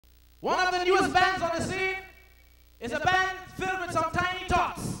One of the newest bands on the scene is a band filled with some tiny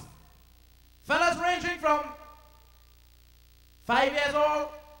tots. Fellas ranging from 5 years old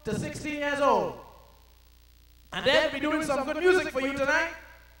to 16 years old. And they'll be doing some good music for you tonight.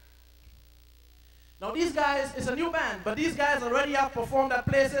 Now these guys, it's a new band, but these guys already have performed at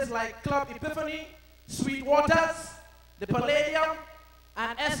places like Club Epiphany, Sweet Waters, the Palladium,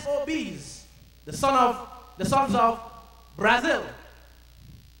 and SOBs, the sons of Brazil.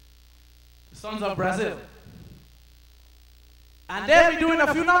 The sons of Brazil. And they'll be doing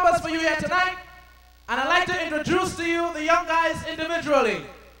a few numbers for you here tonight. And I'd like to introduce to you the young guys individually.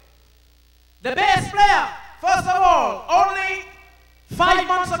 The bass player, first of all, only 5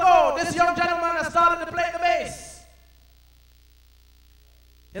 months ago, this young gentleman has started to play the bass.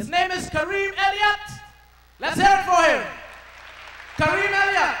 His name is KAREEM ELLIOT. Let's hear it for him. KAREEM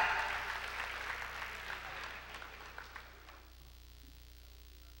ELLIOT.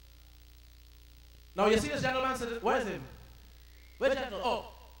 Now you see this gentleman, where is him? Where's the gentleman? Oh,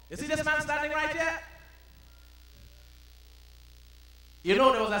 you see this man standing right here? You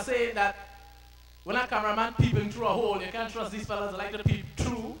know there was a saying that when a cameraman peeping through a hole, you can't trust these fellas that like to peep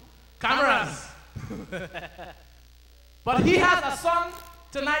through cameras. But he has a son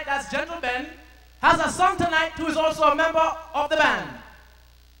tonight, that's Gentle Ben, has a son tonight who is also a member of the band.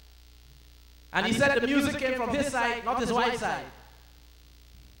 And he said the music came from his side, not his wife's side.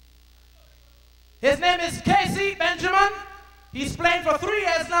 His name is Casey Benjamin. He's playing for 3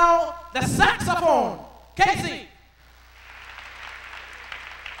 years now, the saxophone. Casey.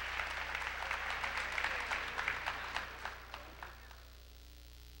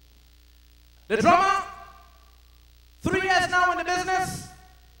 The drummer, 3 years now in the business.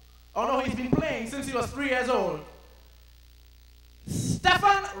 Oh no, he's been playing since he was 3 years old.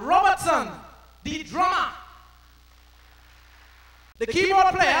 Robertson, the drummer. The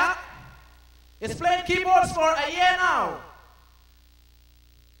keyboard player is playing keyboards for a year now.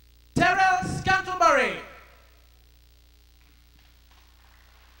 TERRIEL SCANTERBURY.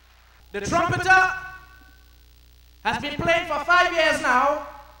 The trumpeter has been playing for 5 years now,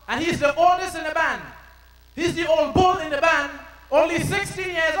 and he's the oldest in the band. He's the old bull in the band, only 16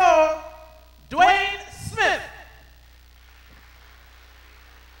 years old, DWAYNE Smith.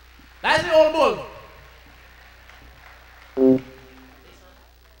 That's the old bull.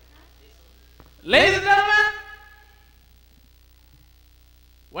 Ladies and gentlemen,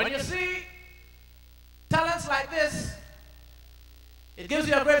 when you see talents like this, it gives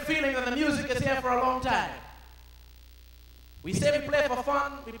you a great feeling that the music is here for a long time. We say we play for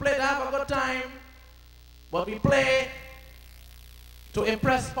fun, we play to have a good time, but we play to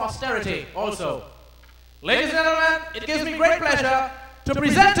impress posterity also. Ladies and gentlemen, it gives me great pleasure to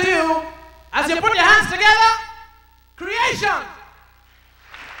present to you, as you put your hands together, Creation.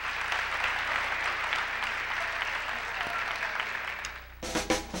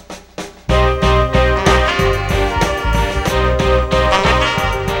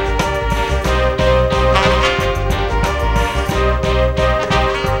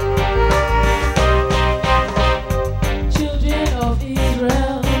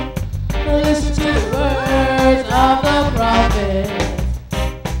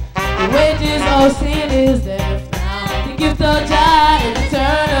 Sin is death now. The gift of God is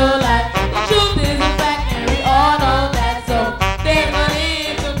eternal life. The truth is a fact, and we all know that. So there's no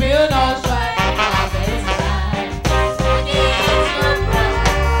need to build no strife. Our best life. It's no pride.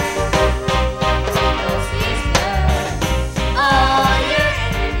 No sister. All your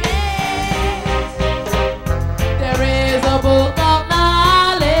enemies. There is a book of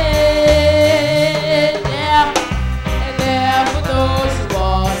knowledge. Yeah. And there for those who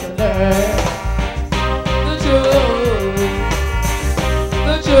want to learn.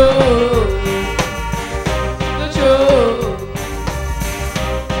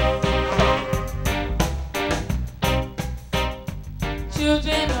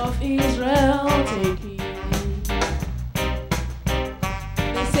 Children of Israel, take heed.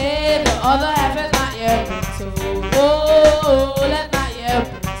 They say the other half has not yet been told. Oh, let not yet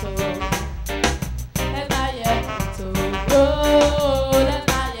been told. Has not yet been told. Oh, let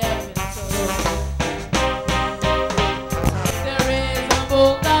not yet been told. There is a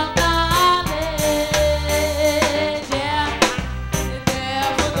book